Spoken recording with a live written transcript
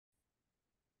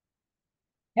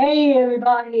Hey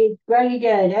everybody, it's Greg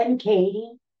again, and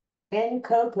Katie and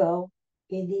Coco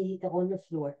on the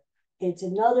floor. It's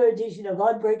another edition of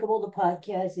Unbreakable the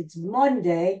podcast. It's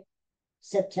Monday,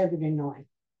 September the 9th.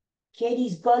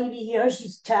 Katie's bugging me here.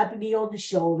 She's tapping me on the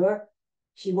shoulder.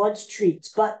 She wants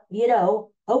treats, but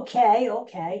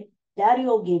okay. Daddy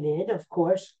will give in, of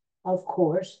course. Of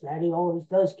course, Daddy always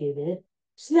does give in.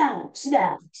 Snacks.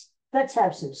 Let's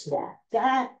have some snacks.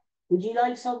 Dad, would you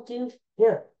like something?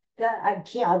 Here, I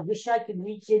can't. I wish I could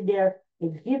reach in there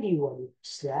and give you one of the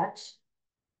snacks,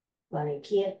 but I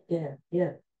can't.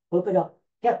 Here. Open up.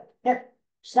 Here.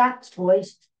 Snacks,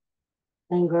 boys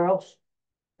and girls.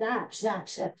 Snacks.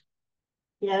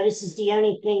 This is the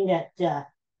only thing that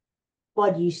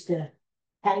Bud used to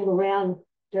hang around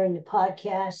during the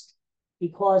podcast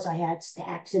because I had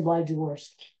stacks in my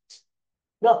drawers.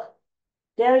 Look,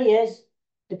 there he is,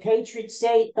 the patron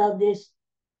saint of this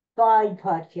fine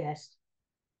podcast.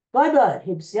 Bud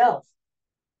himself.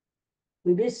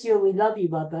 We miss you. We love you,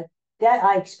 Bud. That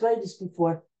I explained this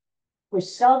before. For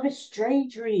some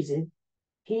strange reason,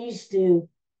 he used to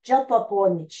jump up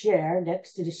on the chair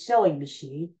next to the sewing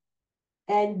machine,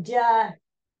 and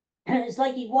it's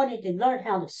like he wanted to learn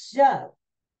how to sew.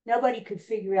 Nobody could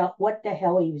figure out what the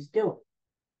hell he was doing.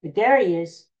 But there he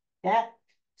is.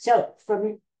 So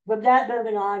from that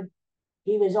moment on,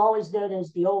 he was always known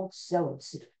as the old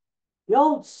so-and-so. The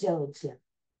old so-and-so.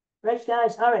 Right,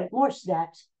 guys? All right, more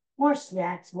snacks. More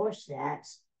snacks. All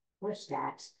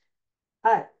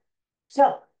right. So,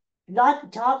 a lot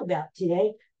to talk about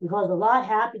today because a lot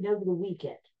happened over the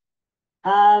weekend.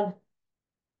 Um,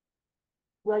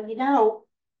 well,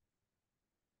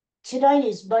 tonight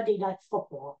is Monday Night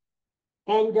Football,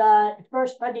 and the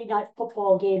first Monday Night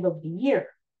Football game of the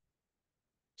year.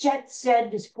 Jets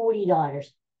said is $40.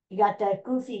 You got that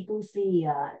goofy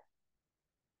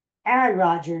Aaron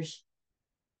Rodgers,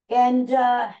 and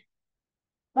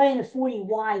playing the 40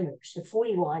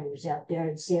 Winers out there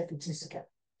in San Francisco.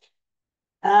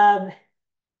 Um,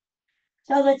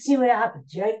 so let's see what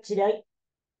happens, right, tonight.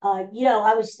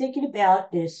 I was thinking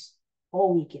about this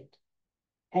all weekend,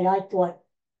 and I thought,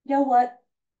 you know what?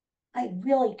 I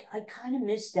kind of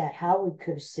miss that Howard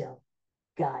Cosell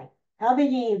guy. How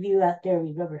many of you out there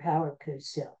remember Howard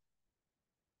Cosell?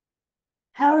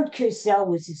 Howard Cosell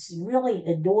was this really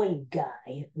annoying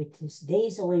guy with this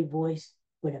nasally voice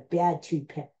with a bad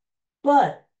toupee.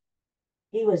 But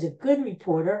he was a good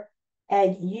reporter,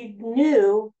 and you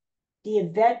knew the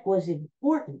event was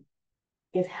important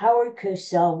if Howard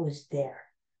Cosell was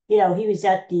there. He was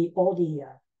at all the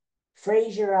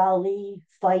Frazier Ali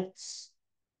fights,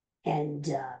 and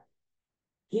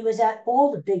he was at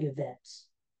all the big events.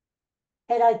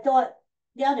 And I thought,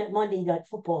 now that Monday Night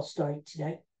Football started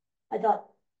tonight, I thought,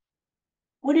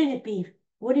 wouldn't it be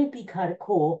kind of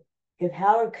cool if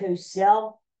Howard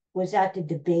Cosell was at the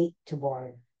debate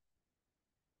tomorrow,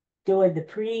 doing the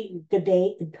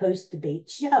pre-debate and post-debate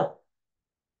show?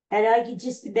 And I could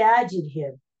just imagine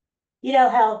him. You know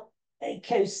how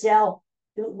Cosell,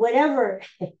 whatever,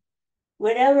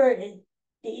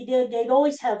 they'd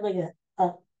always have like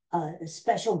a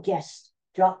special guest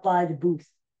drop by the booth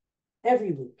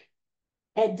every week.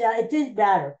 And it didn't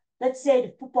matter. Let's say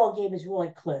the football game is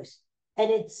really close and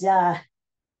it's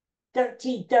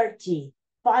 13-13,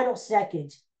 final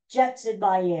seconds, Jets in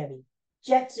Miami.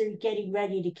 Jets are getting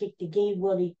ready to kick the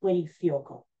game-winning field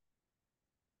goal.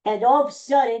 And all of a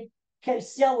sudden,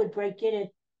 Cosell would break in and,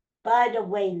 by the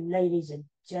way, ladies and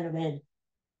gentlemen,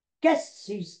 guess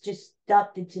who's just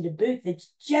stopped into the booth?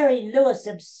 It's Jerry Lewis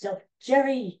himself.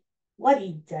 Jerry, what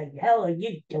the hell are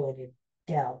you doing in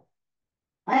town?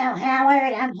 Well,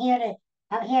 Howard, I'm here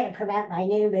to promote my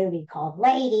new movie called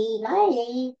Lady.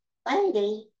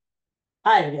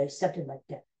 I don't know, something like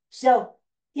that. So,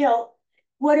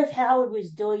 what if Howard was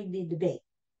doing the debate?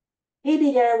 He'd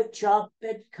be there with Trump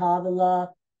and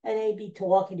Kamala, and they'd be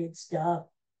talking and stuff.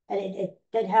 And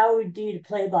then Howard would do the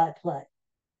play-by-play.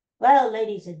 Well,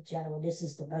 ladies and gentlemen, this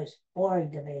is the most boring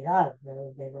debate I've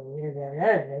ever.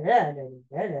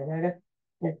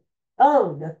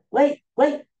 Oh, no, wait.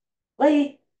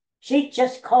 She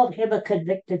just called him a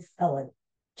convicted felon.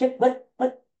 But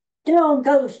down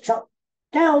goes Trump.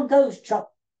 Down goes Trump.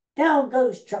 Down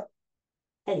goes Trump.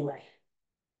 Anyway,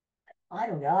 I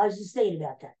don't know. I was just thinking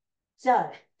about that.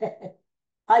 So,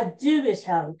 I do miss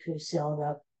Howard Cosell,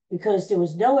 though, because there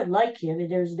was no one like him,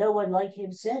 and there's no one like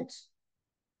him since.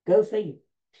 Go figure.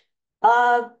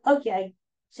 Okay.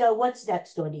 So what's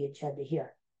next on the agenda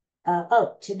here?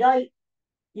 Tonight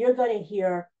you're going to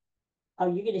hear, you're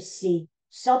going to see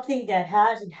something that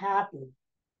hasn't happened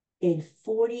in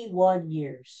 41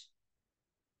 years.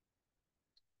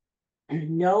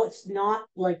 No, it's not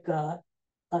like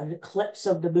an eclipse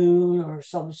of the moon or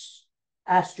some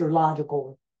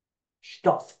astrological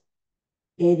stuff.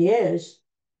 It is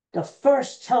the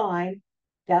first time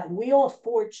that Wheel of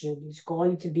Fortune is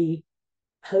going to be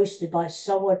hosted by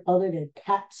someone other than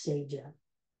Pat Sajak.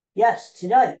 Yes,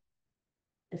 tonight,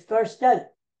 the first night,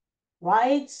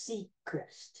 Ryan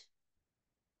Seacrest.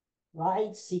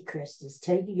 Ryan Seacrest is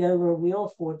taking over Wheel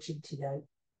of Fortune tonight.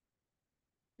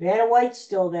 Vanna White's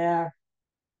still there,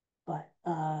 but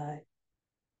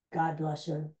God bless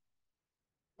her.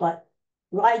 But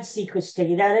Ryan Seacrest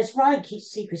taking that. It's Ryan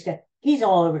Seacrest guy. He's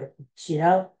all over the place, you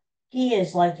know. He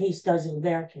is like he does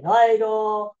American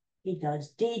Idol. He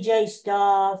does DJ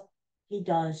stuff. He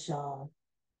does.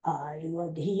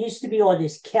 He used to be on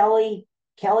this Kelly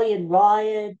and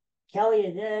Ryan, Kelly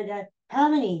and how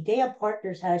many damn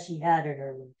partners has she had in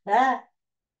her life? Huh?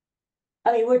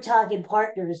 I mean, we're talking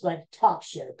partners like talk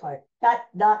show part.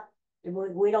 Not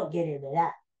we don't get into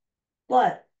that.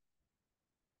 But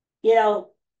you know,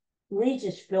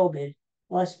 Regis Philbin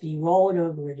must be rolling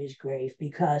over in his grave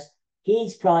because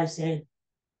he's probably saying,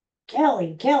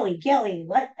 Kelly,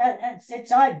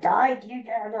 since I died, you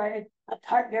got a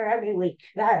partner every week.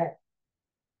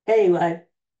 Anyway,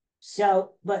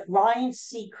 so, but Ryan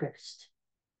Seacrest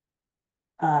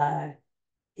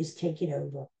is taking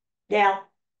over. Now,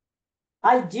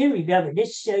 I do remember,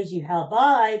 this shows you how,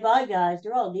 bye, guys,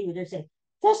 they're all leaving. They're saying,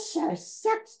 this show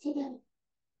sucks today.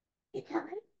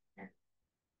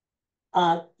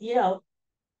 You know,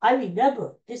 I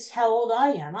remember, this is how old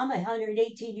I am. I'm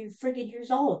 118 years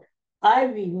old. I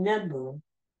remember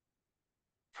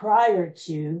prior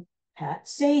to Pat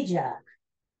Sajak,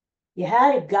 you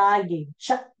had a guy named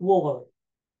Chuck Woolery,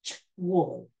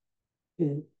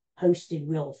 who hosted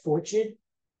Wheel of Fortune.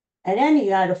 And then you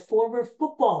had a former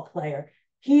football player.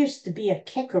 He used to be a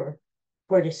kicker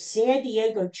for the San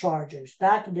Diego Chargers.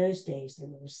 Back in those days, they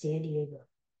were San Diego.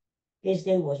 His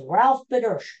name was Ralph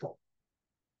Badurshko.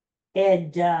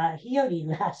 And he only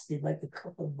lasted like a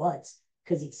couple of months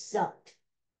because he sucked.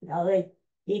 You know,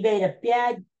 he made a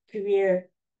bad career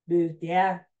move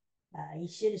there. He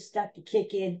should have stuck to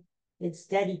kicking.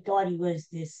 Instead, he thought he was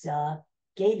this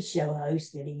game show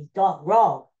host, and he thought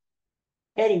wrong.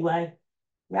 Anyway,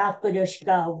 Ralph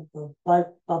Babushka,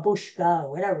 or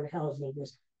whatever the hell his name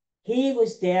was, he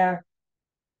was there.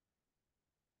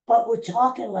 But we're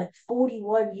talking like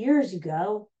 41 years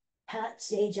ago, Pat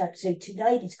Sajak. So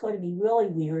tonight it's going to be really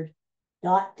weird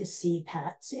not to see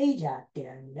Pat Sajak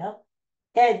there, you know?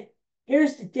 And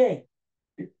here's the thing.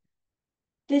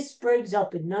 This brings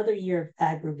up another year of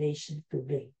aggravation for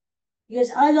me.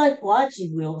 Because I like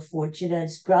watching Wheel of Fortune,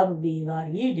 as probably a lot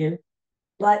of you do,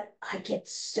 but I get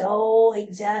so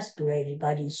exasperated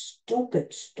by these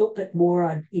stupid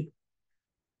moron people.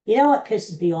 You know what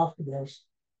pisses me off the most?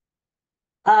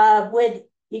 When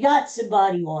you got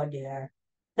somebody on there,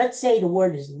 let's say the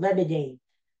word is lemonade,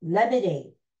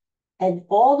 and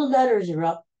all the letters are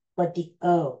up but the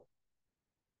O.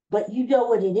 But you know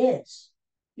what it is.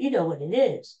 You know what it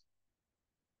is.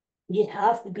 You'd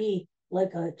have to be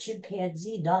like a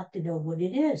chimpanzee not to know what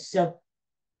it is. So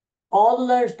all the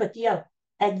letters but the O.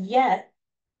 And yet,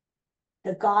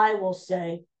 the guy will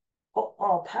say,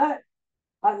 oh, Pat,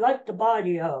 I like the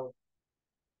body O.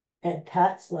 And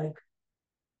Pat's like,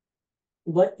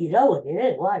 but you know what it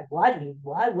is.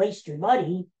 Why waste your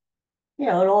money? You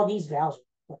know, and all these vowels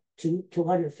are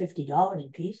 $250 a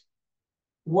piece.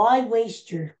 Why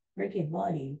waste your freaking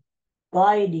money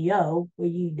buying the O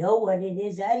when you know what it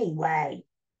is anyway?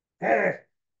 I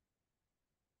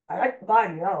like to buy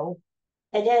the O.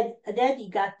 And then you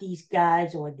got these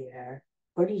guys on there,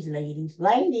 or these lady,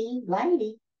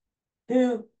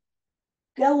 who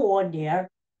go on there.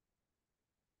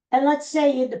 And let's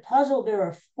say in the puzzle there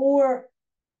are 4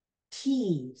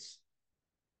 T's,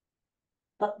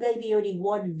 but maybe only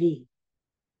 1 V.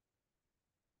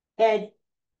 And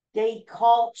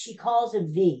she calls a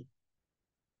V.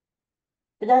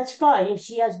 But that's fine. If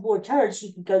she has more turns,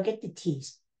 she can go get the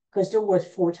T's because they're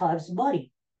worth 4 times the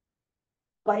money.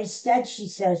 But instead, she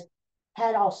says,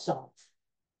 Pat, I'll solve.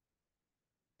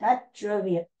 That drives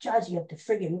me up the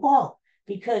friggin' wall.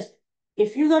 Because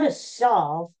if you're going to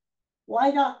solve,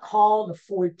 why not call the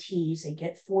 4 T's and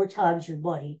get 4 times your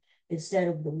money instead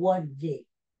of the 1 V?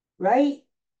 Right?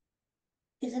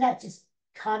 Isn't that just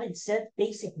common sense,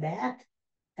 basic math?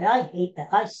 And I hate that.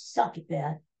 I suck at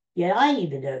that. Yet I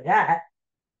even know that.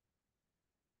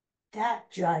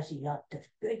 That drives me up the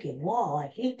freaking wall. I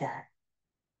hate that.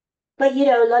 But, you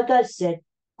know, like I said,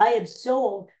 I am so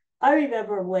old. I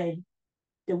remember when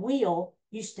the wheel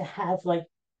used to have like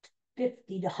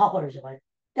 $50 on it.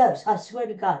 Those, I swear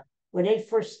to God, when they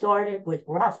first started with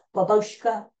Ralph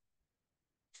Babushka,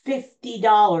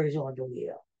 $50 on the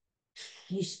wheel.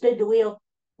 You spin the wheel,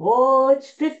 oh, it's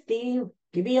 50.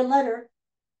 Give me a letter.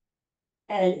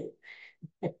 And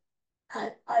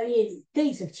I mean,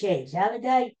 things have changed, haven't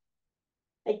they?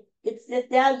 It's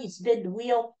now you spin the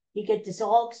wheel, you get this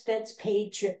all expense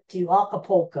paid trip to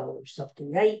Acapulco or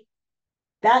something, right?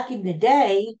 Back in the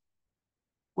day,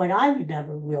 when I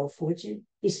remember Wheel of Fortune,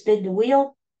 you spin the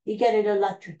wheel, you get an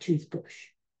electric toothbrush.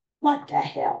 What the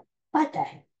hell? What the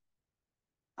hell?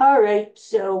 All right,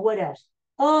 so what else?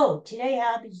 Oh, today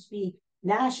happens to be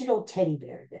National Teddy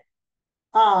Bear Day.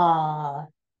 Ah,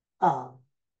 ah,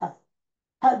 ah,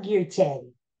 hug your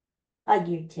teddy. Hug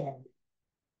your teddy.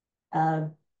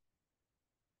 Um,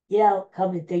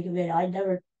 come to think of it, I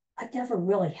never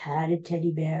really had a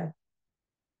teddy bear.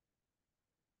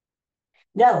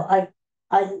 No,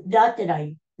 not that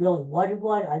I really wanted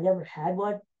one. I never had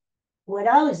one. When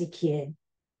I was a kid,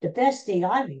 the best thing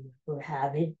I remember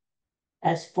having,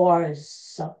 as far as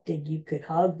something you could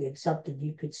hug and something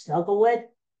you could snuggle with,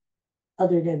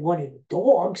 other than one of the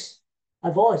dogs,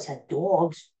 I've always had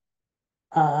dogs,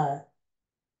 uh,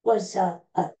 was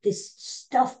this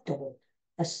stuffed dog.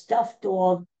 A stuffed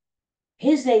dog.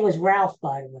 His name was Ralph,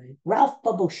 by the way. Ralph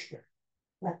Babushka.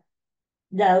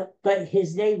 No, but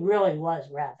his name really was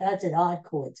Ralph. That's an odd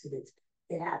coincidence.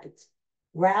 It happens.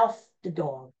 Ralph the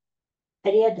dog.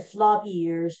 And he had the floppy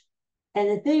ears. And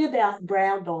the thing about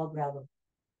brown dog, rather,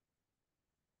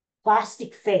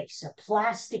 plastic face, a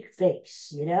plastic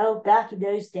face. Back in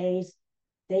those days,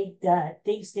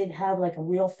 things didn't have like a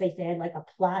real face. They had like a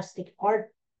plastic, hard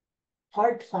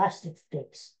plastic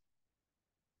face.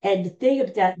 And the thing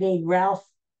that made Ralph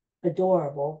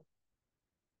adorable,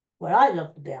 what I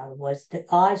loved about him was the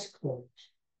eyes closed.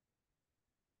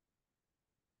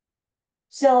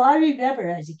 So I remember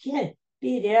as a kid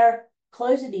being there,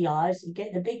 closing the eyes and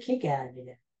getting a big kick out of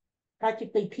it,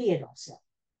 practically peeing myself.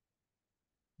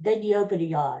 Then you open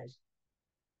the eyes.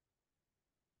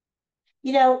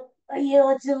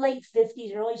 It's the late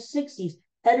 50s, early 60s.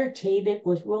 Entertainment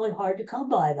was really hard to come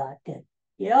by back then.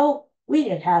 We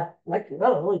didn't have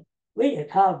we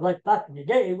didn't have like back in the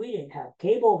day. We didn't have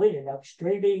cable. We didn't have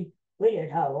streaming. We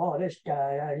didn't have all this.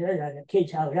 The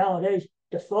kids have nowadays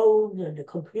the phones and the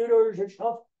computers and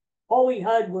stuff. All we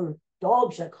had were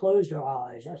dogs that closed their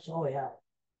eyes. That's all we had.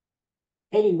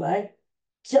 Anyway,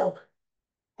 so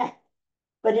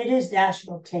but it is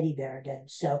National Teddy Bear Day,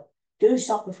 so do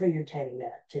something for your teddy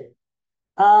bear too.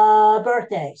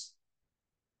 Birthdays.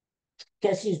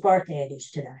 Guess whose birthday it is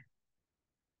today?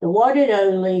 The one and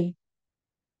only.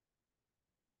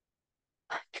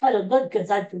 I kind of look because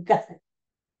I forgot.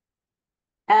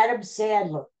 Adam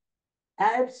Sandler.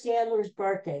 Adam Sandler's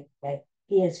birthday today.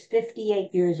 He is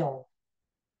 58 years old.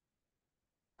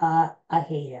 I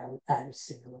hate Adam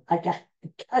Sandler.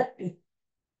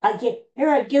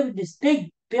 I give him this big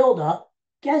build up.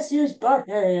 Guess whose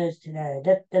birthday it is today?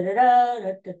 Da, da, da, da,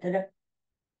 da, da, da.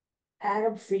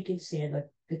 Adam freaking Sandler.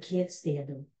 I can't stand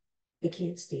him. I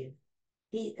can't stand him.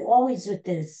 He always with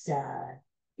this,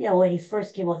 when he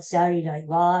first came on Saturday Night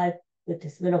Live with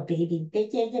this little baby,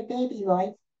 baby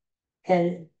life,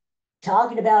 and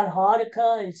talking about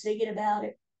Hanukkah and singing about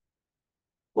it.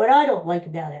 What I don't like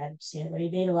about Adam Sandler, he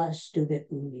made a lot of stupid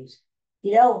movies.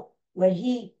 When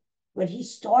he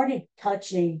started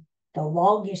touching The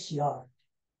Longest Yard,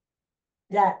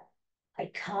 that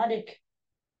iconic,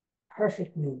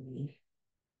 perfect movie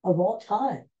of all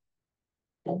time,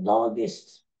 The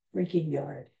Longest Freaking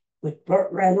Yard, with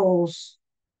Burt Reynolds,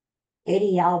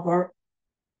 Eddie Albert,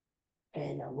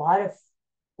 and a lot of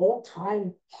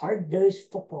old-time hard-nosed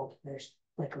football players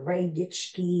like Ray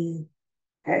Nitschke.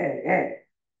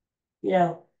 You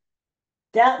know,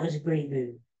 that was a great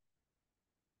movie.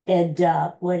 And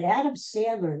when Adam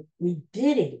Sandler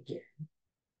redid it again,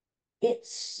 it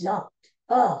sucked.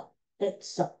 Oh, it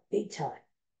sucked big time.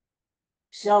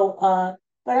 So,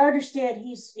 but I understand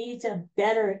he's a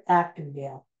better actor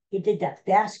now. He did that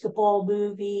basketball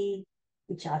movie,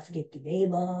 which I forget the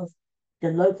name of, the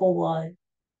local one,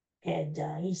 and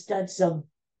he's done some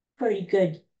pretty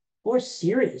good, more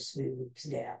serious movies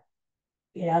now.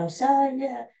 So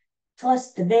yeah.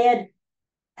 Plus the man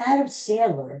Adam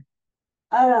Sandler,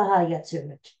 I don't know how he got so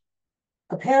much.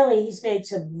 Apparently, he's made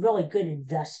some really good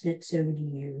investments over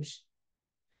the years.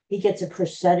 He gets a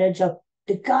percentage of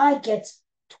the guy gets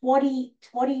 $20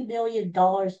 million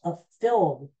of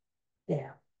film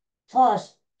there.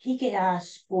 Plus, he can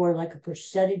ask for like a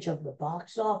percentage of the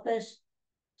box office.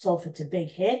 So if it's a big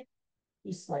hit,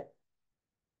 he's like,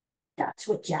 that's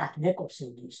what Jack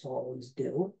Nicholson used to always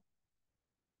do.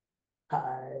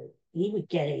 He would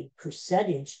get a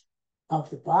percentage of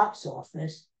the box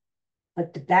office.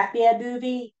 Like the Batman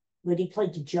movie, when he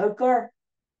played the Joker,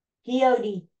 he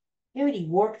only he only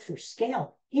worked for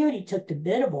scale. He only took the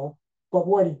minimal, but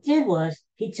what he did was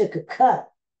he took a cut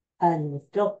out of the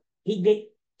film. He made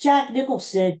Jack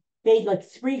Nicholson made like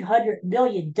 $300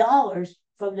 million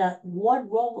from that one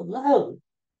role alone.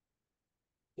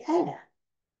 Yeah,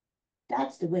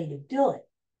 that's the way to do it.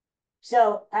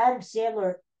 So Adam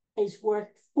Sandler is worth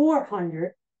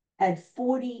 $440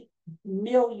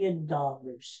 million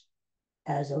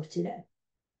as of today.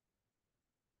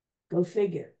 Go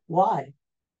figure. Why?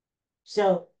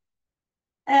 So,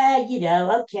 okay,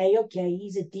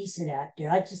 he's a decent actor.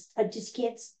 I just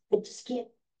can't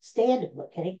stand him.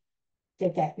 Okay,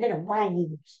 take that little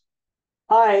whiny.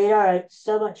 All right.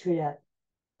 So much for that.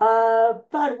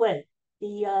 By the way,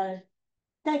 the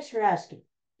thanks for asking.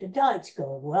 The diet's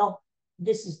going well.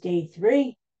 This is day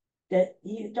 3. That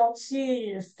you don't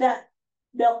see any fat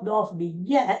melting off me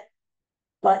yet,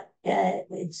 but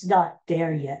it's not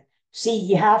there yet. See,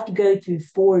 you have to go through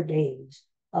 4 days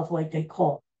of what they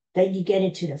call. Then you get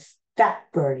into the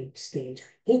fat burning stage.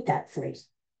 I hate that phrase,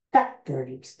 fat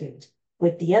burning stage,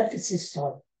 with the emphasis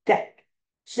on fat.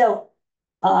 So,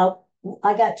 uh,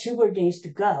 I got 2 more days to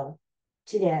go,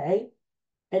 today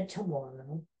and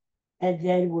tomorrow, and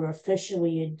then we're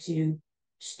officially into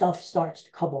stuff starts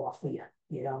to come off of you.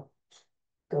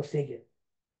 Go figure.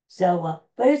 So,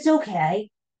 but it's okay.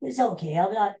 It's okay.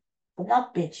 I'm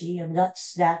not bitchy. I'm not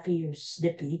snappy or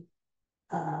snippy.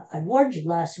 I warned you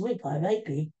last week I might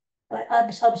be, but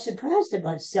I'm surprised at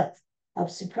myself. I'm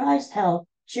surprised how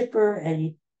chipper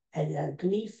and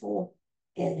gleeful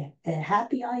and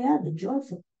happy I am and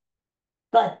joyful.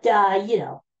 But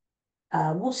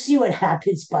we'll see what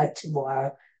happens by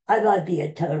tomorrow. I might be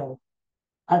a total.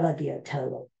 I might be a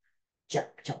total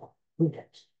jerk. Who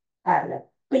knows? I don't know.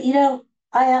 But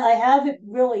I haven't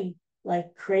really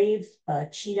like craved a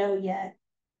Cheeto yet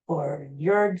or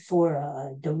yearned for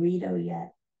a Dorito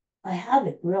yet. I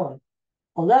haven't really.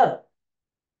 Although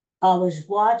I was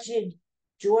watching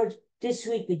George this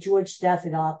week with George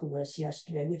Stephanopoulos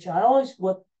yesterday, which I always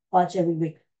watch every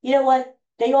week. You know what?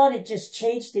 They ought to just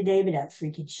change the name of that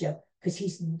freaking show because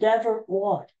he's never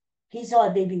on. He's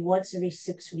on maybe once every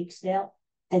 6 weeks now.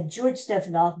 And George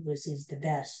Stephanopoulos is the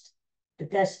best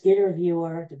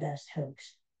interviewer, the best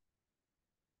host.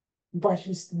 But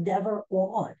he's never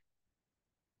on.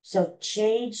 So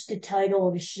change the title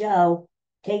of the show,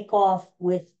 take off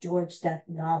with George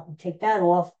Stephanopoulos, take that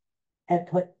off, and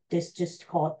put this, just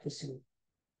call it this week.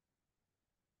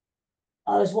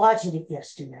 I was watching it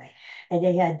yesterday, and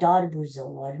they had Donna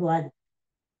Brazil on,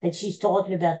 and she's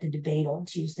talking about the debate on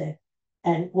Tuesday,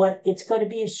 and what it's going to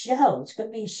be a show. It's going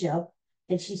to be a show,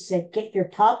 and she said, "Get your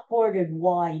popcorn and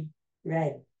wine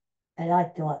ready." And I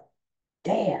thought,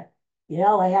 damn,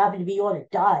 I happen to be on a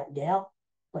diet now,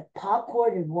 but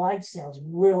popcorn and wine sounds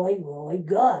really, really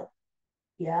good.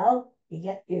 You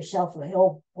get yourself a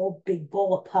whole big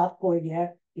bowl of popcorn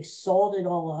there. You salt it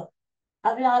all up.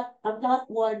 I'm not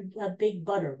one a big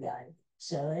butter guy,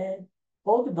 so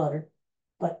hold the butter,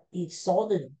 but you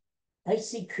salted them,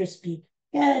 nice and crispy.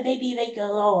 Yeah, maybe make a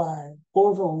little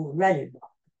Orville Reddit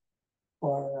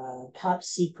or Top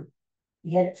Secret.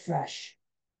 You get it fresh,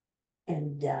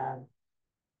 and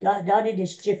not in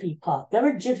this Jiffy Pop.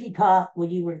 Remember Jiffy Pop when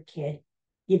you were a kid?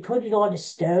 You put it on the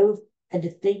stove, and the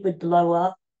thing would blow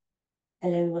up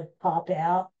and it would pop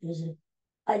out.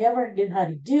 I never knew how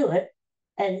to do it.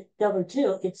 And number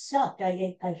 2, it sucked.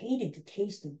 I hated the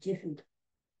taste of Jiffy.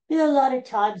 A lot of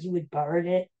times you would burn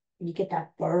it and you get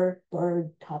that burn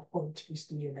popcorn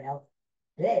taste in your mouth.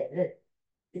 It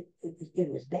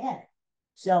was bad.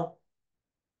 So,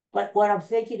 but what I'm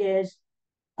thinking is,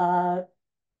 I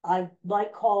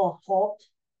might call a halt,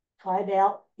 time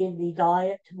out in the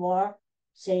diet tomorrow,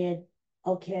 saying,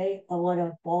 okay, I want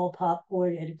a ball of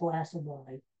popcorn and a glass of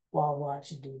wine while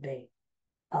watching the debate.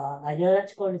 I know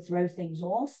that's going to throw things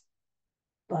off,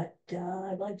 but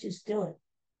I might just do it.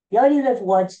 You only live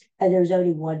once, and there's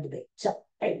only one debate. So,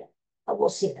 anyway, we'll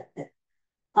see about that.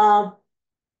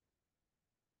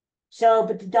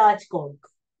 But the diet's going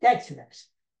good. Thanks for this.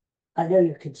 I know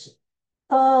you're concerned.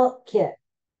 Okay.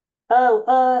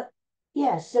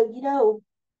 Yeah, so,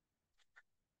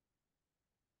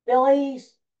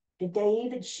 Phillies, did they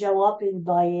even show up in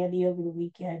Miami over the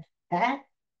weekend? Huh?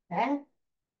 Huh?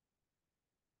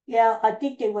 Yeah, I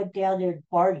think they went down there to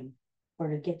party or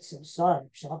to get some sun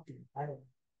or something. I don't know.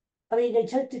 I mean, they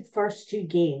took the first 2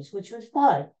 games, which was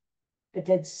fine. But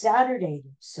then Saturday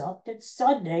sucked, and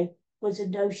Sunday was a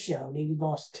no-show. They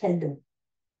lost 10-1.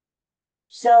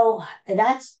 So, and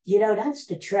that's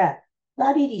the trap. A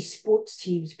lot of these sports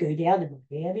teams go down to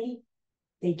Miami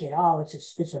thinking, oh,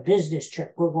 it's a business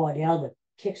trip. We're going down to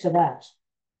kick some ass.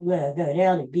 going to go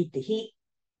down and beat the Heat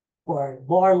or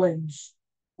Marlins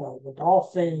or the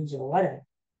Dolphins or whatever.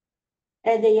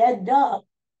 And they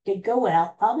go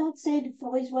out. I'm not saying the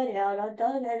Phillies went out.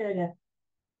 No.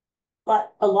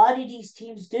 But a lot of these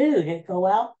teams do. They go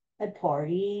out and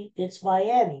party. It's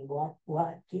Miami.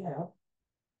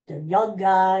 The young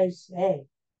guys, hey,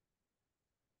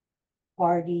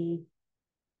 party,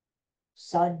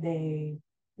 Sunday,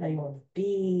 they on the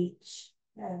beach,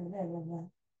 and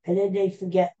then they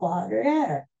forget why they're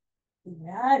there.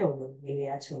 I don't know. Maybe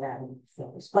that's what happened with the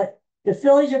Phillies. But the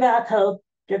Phillies are back home.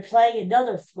 They're playing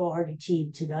another Florida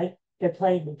team tonight. They're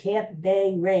playing the Tampa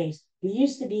Bay Rays, who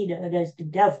used to be known as the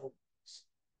Devils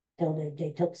until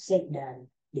they took Satan out of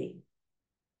the game.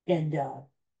 And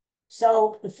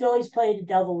so the Phillies played the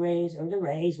Devil Rays or the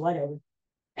Rays, whatever,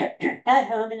 at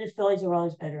home, and the Phillies are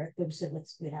always better at them. So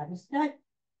let's see what happens tonight.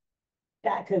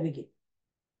 Back home again.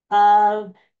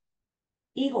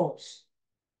 Eagles.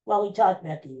 Well, we talked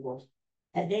about the Eagles,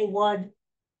 and they won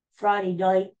Friday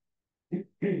night.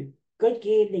 Good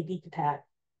game. They beat the Pack.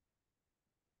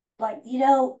 But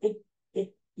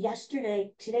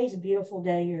today's a beautiful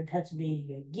day here in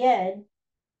Pennsylvania again.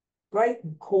 Bright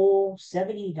and cool,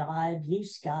 79, blue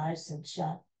skies,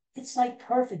 sunshine. It's like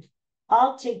perfect.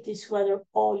 I'll take this weather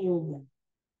all year long.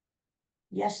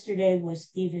 Yesterday was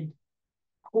even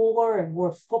cooler and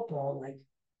more football like.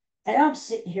 And I'm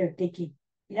sitting here thinking,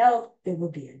 it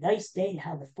would be a nice day to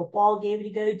have a football game to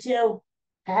go to.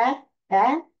 Huh?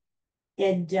 Huh?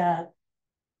 And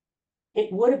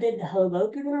it would have been the home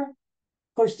opener.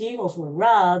 Of course, the Eagles were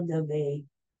robbed of a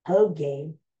home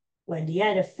game when the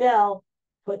NFL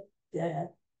put the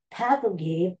Packer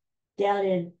game down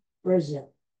in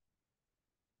Brazil.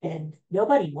 And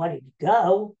nobody wanted to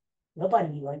go.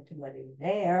 Nobody wanted to go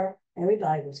there.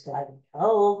 Everybody was driving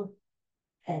home.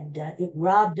 And it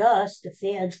robbed us, the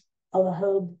fans, of a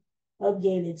home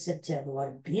game in September. What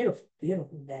a beautiful,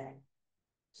 beautiful day.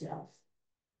 So,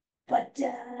 but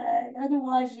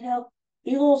otherwise, the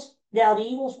Eagles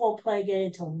won't play again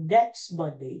until next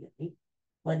Monday night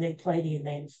when they play the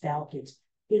Atlanta Falcons.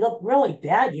 He looked really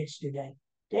bad yesterday.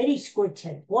 Then he scored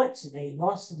 10 points and they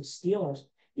lost to the Steelers.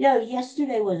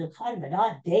 Yesterday was a kind of an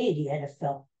odd day in the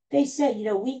NFL. They said,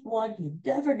 week one, you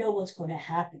never know what's going to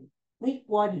happen. Week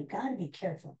one, you got to be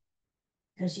careful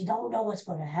because you don't know what's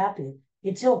going to happen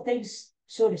until things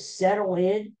sort of settle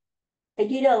in. And,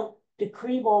 the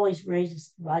cream always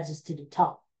rises to the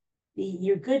top.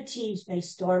 Your good teams may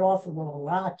start off a little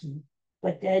rocky,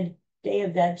 but then they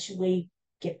eventually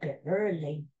get better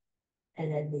and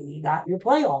then you got your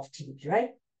playoff teams,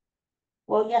 right?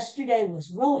 Well, yesterday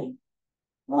was really,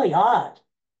 really odd.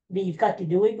 I mean, you've got the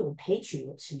New England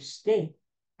Patriots who stink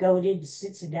going into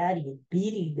Cincinnati and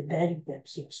beating the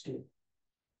Bengals yesterday.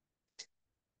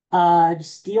 The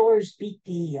Steelers beat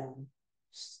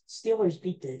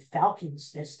the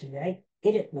Falcons yesterday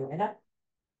in Atlanta.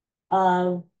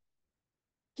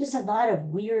 Just a lot of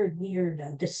weird.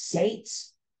 The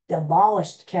Saints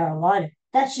demolished Carolina.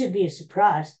 That should be a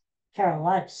surprise.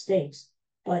 Carolina stinks,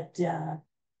 but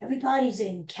everybody's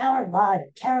in Carolina.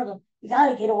 You got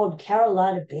to get on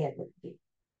Carolina bandwagon.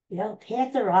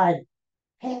 Panther Island,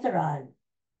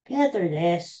 Panther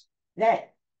this,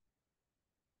 that.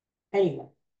 Anyway,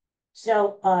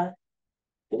 so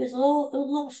it was a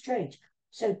little strange.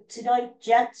 So tonight,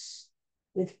 Jets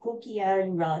with Cookie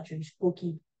Aaron Rodgers.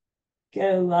 Cookie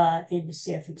go into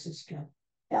San Francisco.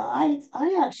 Now,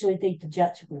 I actually think the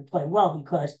Jets are going to play well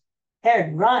because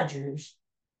Aaron Rodgers,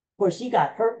 of course, he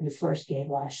got hurt in the first game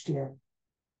last year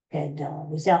and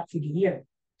was out for the year.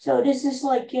 So this is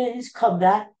like his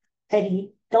comeback. And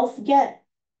don't forget,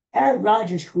 Aaron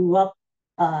Rodgers grew up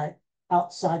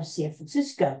outside of San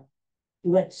Francisco. He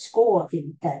went to school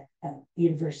at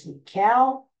University of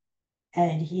Cal,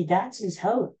 and that's his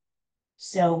home.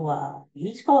 So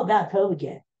he's going back home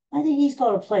again. I think he's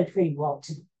going to play pretty well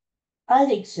too. I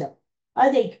think so. I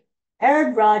think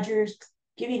Aaron Rodgers,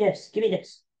 give me this.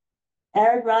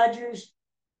 Aaron Rodgers,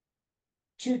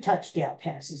 2 touchdown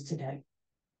passes today,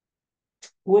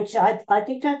 which I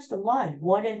think that's the line,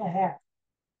 1.5.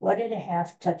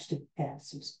 1.5 touchdown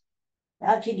passes.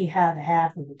 How can you have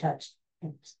half of the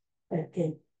touchdowns?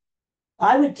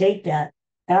 I would take that.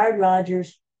 Aaron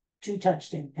Rodgers, 2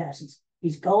 touchdown passes.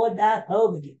 He's going back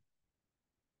home again.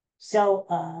 So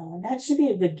that should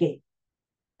be a good game.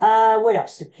 What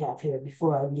else do we have here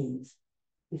before I leave?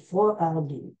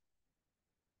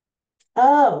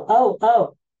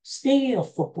 Oh. Speaking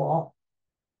of football,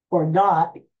 or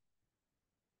not,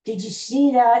 did you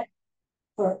see that?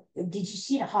 Or did you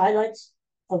see the highlights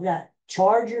of that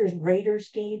Chargers Raiders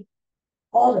game?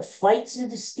 All the fights in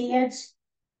the stands.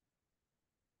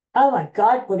 Oh my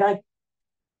God!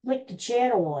 flicked the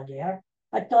channel on there.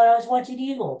 I thought I was watching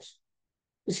Eagles.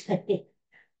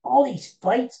 All these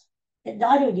fights, and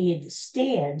not only in the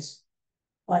stands,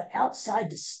 but outside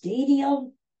the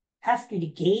stadium after the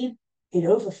game, it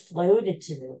overflowed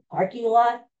into the parking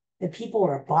lot, and people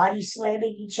were body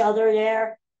slamming each other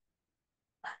there.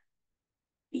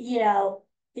 You know,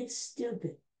 it's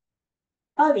stupid.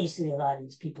 Obviously, a lot of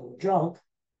these people were drunk,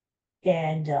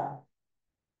 and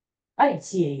I didn't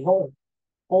see any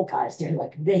old guys there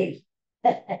like me.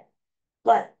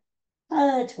 But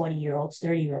 20-year-olds,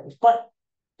 30-year-olds, but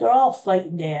they're all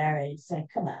fighting there, and it's like,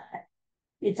 come on,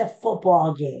 it's a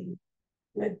football game.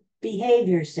 Behave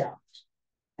yourselves.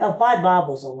 Now, if my mom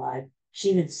was alive,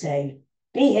 she would say,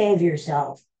 behave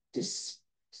yourself. Just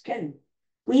kind of,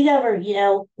 we never,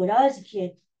 when I was a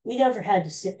kid, we never had to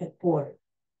sit in a corner.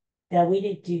 Now, we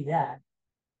didn't do that.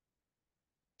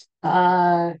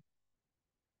 I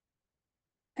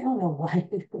don't know why.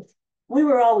 We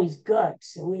were always good,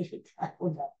 so I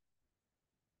don't know.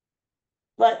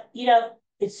 But,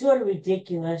 it's sort of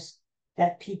ridiculous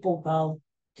that people go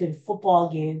to the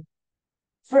football game.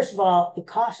 First of all, it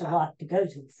costs a lot to go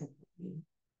to the football game,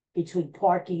 between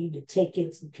parking, the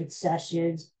tickets, and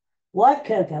concessions. What,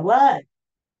 Coco? What?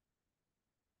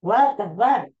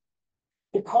 What?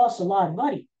 It costs a lot of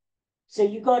money. So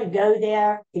you're going to go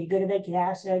there, and you're going to make an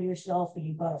ass out of yourself, and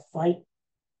you're going to fight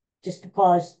just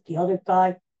because the other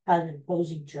guy has an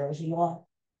opposing jersey on.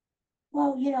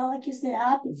 Well, I guess that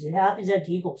happens. It happens at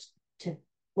the Eagles to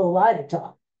a lot of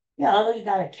time. Although you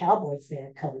got a Cowboy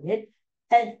fan coming in,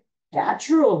 and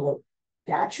naturally,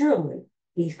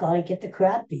 he's going to get the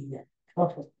crap beaten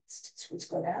out. That's what's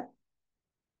going to happen.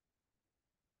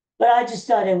 But I just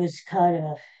thought it was kind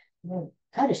of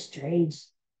strange,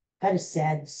 kind of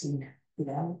sad to see,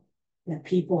 that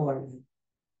people are,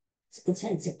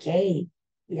 it's a game,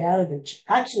 they're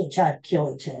actually trying to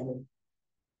kill each other.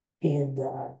 And,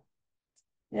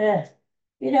 yeah,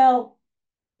 you know,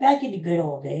 back in the good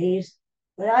old days,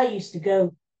 when I used to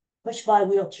go push my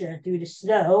wheelchair through the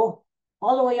snow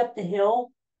all the way up the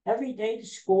hill every day to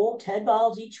school, 10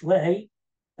 miles each way,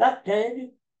 back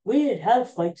then we didn't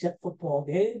have fights at football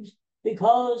games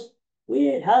because we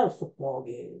didn't have football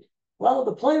games. Well,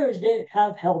 the players didn't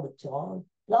have helmets on,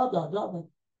 blah, blah, blah, blah.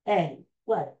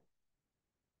 Anyway,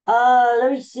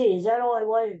 let me see. Is that all I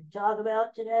wanted to talk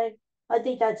about today? I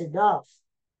think that's enough.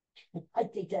 I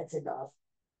think that's enough.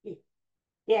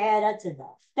 Yeah, that's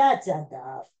enough. That's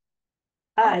enough.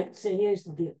 All right, so here's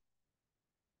the deal.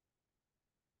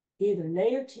 Either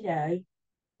later today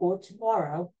or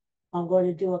tomorrow, I'm going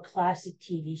to do a classic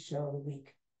TV show of the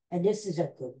week. And this is a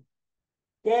good one.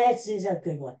 This is a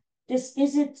good one. This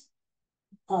isn't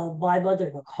My Mother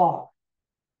in the Car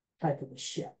type of a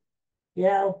show.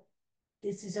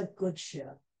 This is a good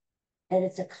show. And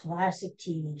it's a classic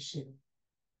TV show.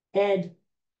 And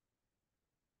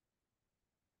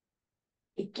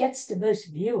it gets the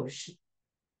most viewership.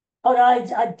 Oh, no,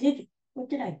 I did. What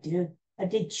did I do? I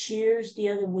did Cheers the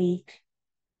other week,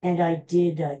 and I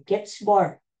did Get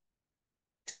Smart.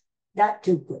 Not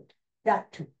too good.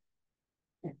 Not too.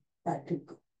 Not too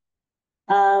good.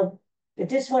 But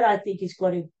this one I think is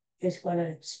going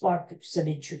to spark some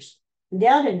interest.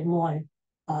 Down in on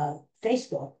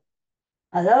Facebook.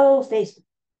 Hello, Facebook.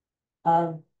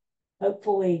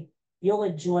 Hopefully you'll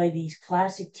enjoy these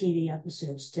classic TV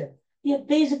episodes too.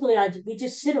 Basically, we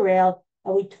just sit around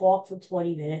and we talk for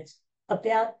 20 minutes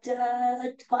about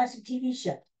a classic TV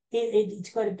show. It's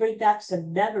going to bring back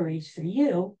some memories for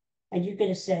you, and you're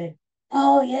going to say,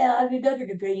 "Oh yeah, I remember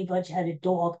the Brady Bunch had a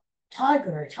dog,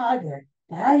 Tiger,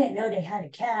 but I didn't know they had a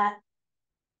cat."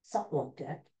 Something like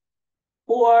that.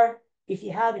 Or if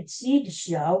you haven't seen the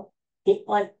show, it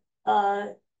might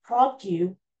prompt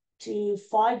you to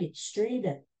find it, stream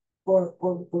it,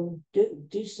 or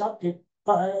do something.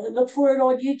 Look for it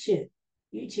on YouTube.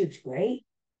 YouTube's great.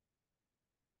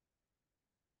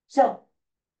 So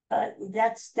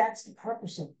that's the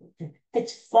purpose of it.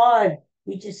 It's fun.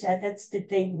 That's the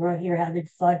thing. We're here having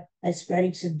fun and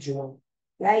spreading some joy,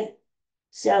 right?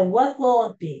 So what will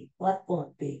it be? What will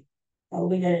it be? Are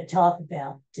we going to talk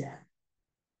about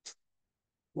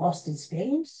Lost in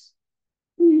Space?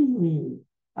 Are we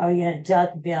going to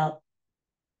talk about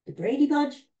the Brady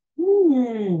Bunch?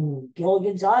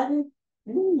 Gilligan's Island?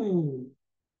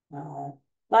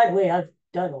 By the way, I've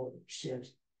done all these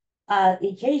shows.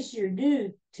 In case you're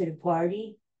new to the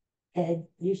party and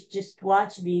you just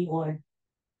watch me on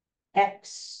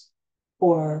X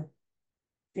or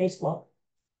Facebook,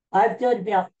 I've done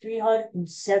about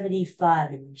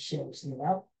 375 of these shows,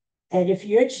 And if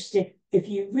you're interested, if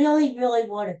you really, really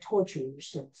want to torture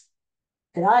yourself,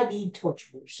 and I mean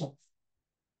torture yourself,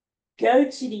 go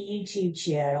to the YouTube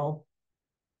channel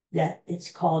that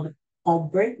it's called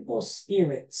Unbreakable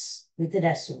Spirits with an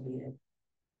S on the end.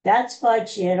 That's my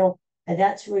channel, and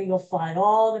that's where you'll find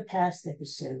all the past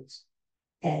episodes.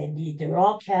 And they're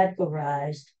all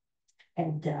categorized.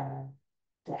 And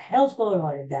the hell's going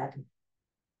on in that?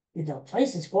 The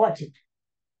place is haunted.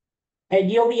 And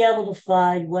you'll be able to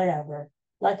find whatever.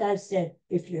 Like I said,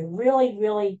 if you're really,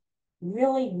 really,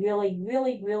 really, really,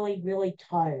 really, really, really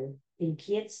tired and you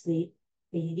can't sleep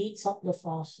and you need something to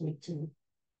fall asleep to,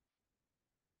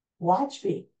 watch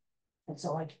me. That's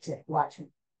all I can say. Watch me.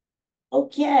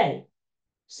 Okay.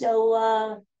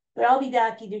 So, but I'll be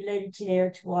back either later today or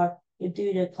tomorrow to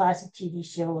do the classic TV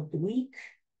show of the week.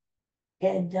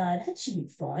 And that should be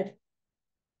fun.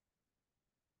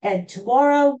 And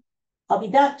tomorrow, I'll be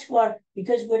back tomorrow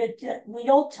because we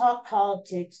don't talk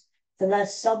politics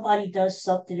unless somebody does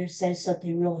something or says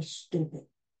something really stupid.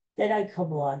 Then I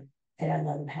come on and I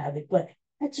let them have it. But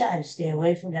I try to stay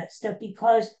away from that stuff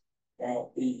because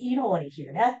you don't want to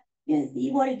hear that.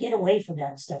 You want to get away from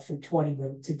that stuff for 20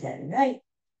 minutes a day, right?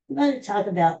 We want to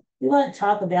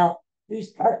talk about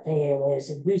whose birthday it is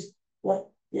and who's what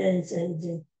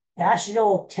the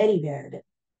national teddy bear.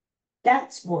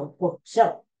 That's more important.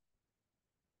 So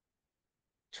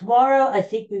tomorrow, I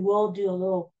think we will do a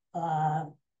little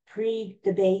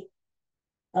pre-debate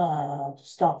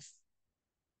stuff.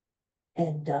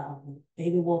 And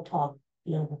maybe we'll talk,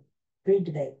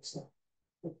 pre-debate stuff.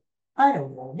 I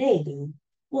don't know, maybe.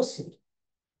 We'll see.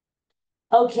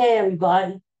 Okay,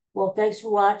 everybody. Well, thanks for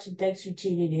watching. Thanks for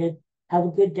tuning in. Have a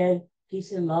good day.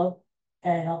 Peace and love.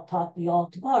 And I'll talk to you all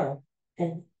tomorrow.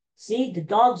 And see, the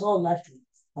dog's all left me.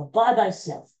 All by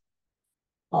myself.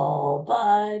 All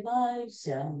by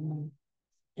myself.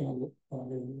 All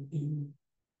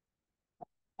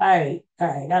right.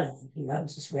 I don't know. I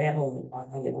was just rambling on.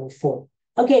 I get on full.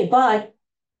 Okay, bye.